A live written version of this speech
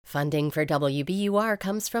Funding for WBUR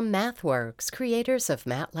comes from MathWorks, creators of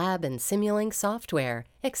MATLAB and Simulink software,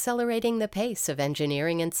 accelerating the pace of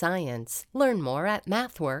engineering and science. Learn more at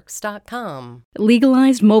mathworks.com.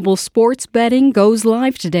 Legalized mobile sports betting goes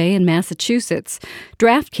live today in Massachusetts.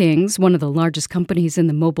 DraftKings, one of the largest companies in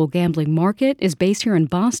the mobile gambling market, is based here in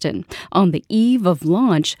Boston. On the eve of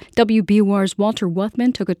launch, WBUR's Walter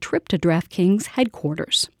Wuthman took a trip to DraftKings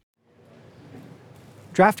headquarters.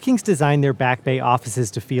 DraftKings designed their Back Bay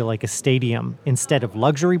offices to feel like a stadium. Instead of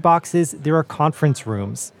luxury boxes, there are conference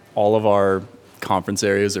rooms. All of our conference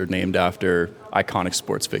areas are named after iconic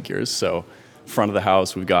sports figures. So front of the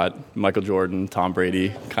house, we've got Michael Jordan, Tom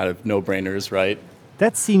Brady, kind of no-brainers, right?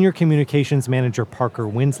 That's Senior Communications Manager Parker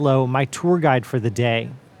Winslow, my tour guide for the day.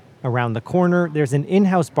 Around the corner, there's an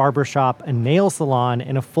in-house barbershop, a nail salon,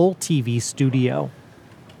 and a full TV studio.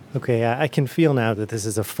 Okay, I can feel now that this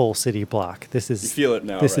is a full city block. You feel it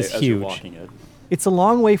now, this right, is as huge. you're walking it. It's a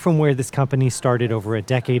long way from where this company started over a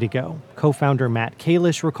decade ago. Co-founder Matt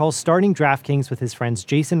Kalish recalls starting DraftKings with his friends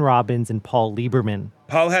Jason Robbins and Paul Lieberman.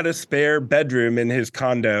 Paul had a spare bedroom in his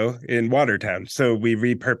condo in Watertown, so we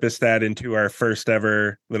repurposed that into our first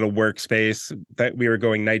ever little workspace that we were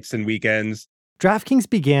going nights and weekends. DraftKings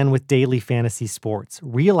began with daily fantasy sports,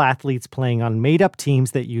 real athletes playing on made-up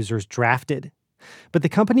teams that users drafted. But the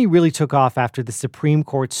company really took off after the Supreme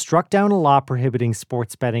Court struck down a law prohibiting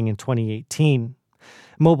sports betting in 2018.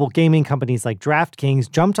 Mobile gaming companies like DraftKings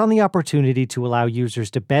jumped on the opportunity to allow users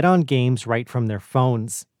to bet on games right from their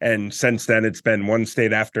phones. And since then, it's been one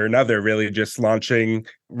state after another, really just launching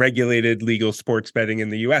regulated legal sports betting in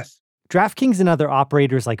the U.S. DraftKings and other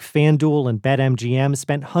operators like FanDuel and BetMGM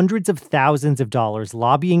spent hundreds of thousands of dollars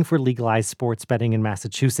lobbying for legalized sports betting in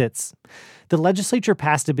Massachusetts. The legislature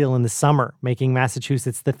passed a bill in the summer, making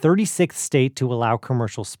Massachusetts the 36th state to allow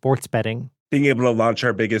commercial sports betting. Being able to launch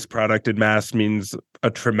our biggest product in Mass means a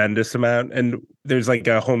tremendous amount. And there's like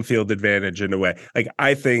a home field advantage in a way. Like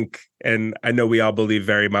I think, and I know we all believe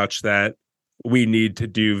very much that we need to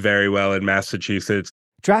do very well in Massachusetts.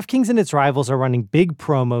 DraftKings and its rivals are running big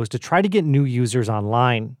promos to try to get new users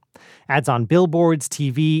online. Ads on billboards,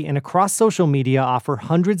 TV, and across social media offer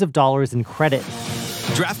hundreds of dollars in credit.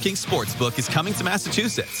 DraftKings Sportsbook is coming to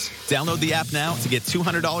Massachusetts. Download the app now to get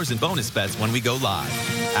 $200 in bonus bets when we go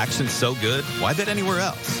live. Action's so good, why bet anywhere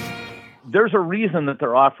else? There's a reason that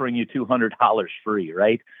they're offering you $200 free,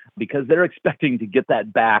 right? Because they're expecting to get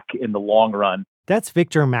that back in the long run. That's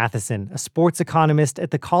Victor Matheson, a sports economist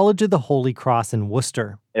at the College of the Holy Cross in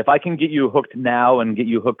Worcester. If I can get you hooked now and get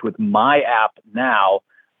you hooked with my app now,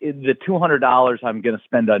 the $200 I'm going to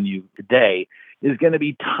spend on you today is going to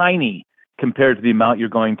be tiny compared to the amount you're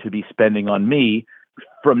going to be spending on me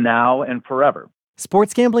from now and forever.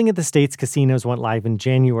 Sports gambling at the state's casinos went live in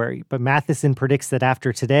January, but Matheson predicts that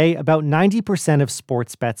after today, about 90% of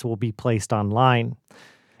sports bets will be placed online.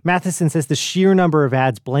 Matheson says the sheer number of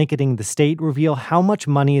ads blanketing the state reveal how much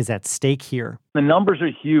money is at stake here. The numbers are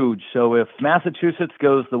huge. So if Massachusetts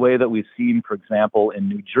goes the way that we've seen, for example, in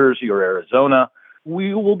New Jersey or Arizona,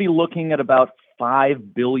 we will be looking at about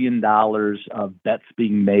 $5 billion of bets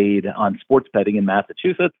being made on sports betting in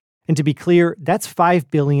Massachusetts. And to be clear, that's $5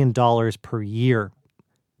 billion per year.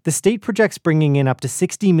 The state projects bringing in up to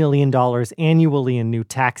 $60 million annually in new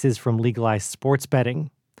taxes from legalized sports betting.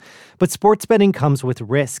 But sports betting comes with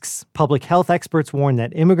risks. Public health experts warn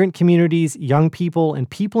that immigrant communities, young people, and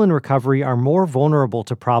people in recovery are more vulnerable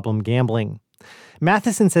to problem gambling.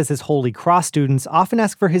 Matheson says his Holy Cross students often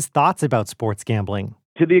ask for his thoughts about sports gambling.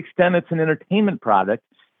 To the extent it's an entertainment product,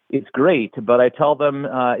 it's great. But I tell them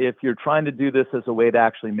if you're trying to do this as a way to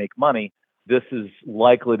actually make money, this is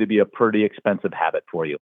likely to be a pretty expensive habit for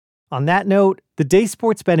you. On that note, the day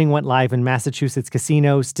sports betting went live in Massachusetts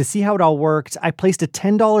casinos, to see how it all worked, I placed a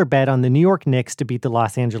 $10 bet on the New York Knicks to beat the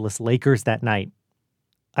Los Angeles Lakers that night.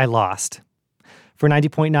 I lost. For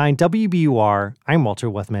 90.9 WBUR, I'm Walter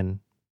Wuthman.